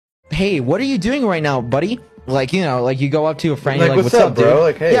hey, what are you doing right now, buddy? Like, you know, like you go up to a friend, like, you're like, what's up, bro? dude?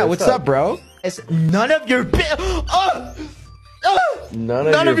 Like, hey, yeah, what's up, bro? It's none of your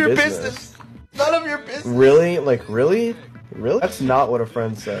none of your business. None of your business. Really? Like, really? Really? That's not what a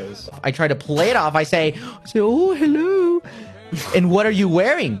friend says. I try to play it off. I say, oh, hello. And what are you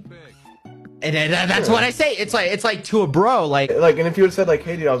wearing? And that's what I say. It's like to a bro, like, and if you would have said like,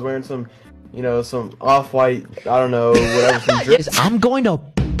 hey, dude, I was wearing some, you know, some off-white, I don't know, whatever. Some I'm going to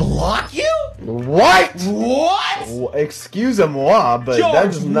block you. What? What? Excuse-moi, but George, that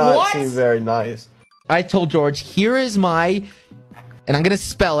does not what? seem very nice. I told George, here is my, and I'm gonna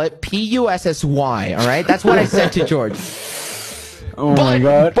spell it P-U-S-S-Y. All right, that's what I said to George. Oh my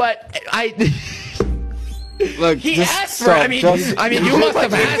god! But I. Look, he asked for it. I mean, you must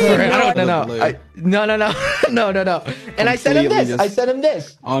have asked for it. I don't know. No. And I sent him this. I sent him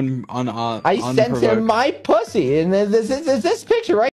this. I sent him my pussy, and this picture right.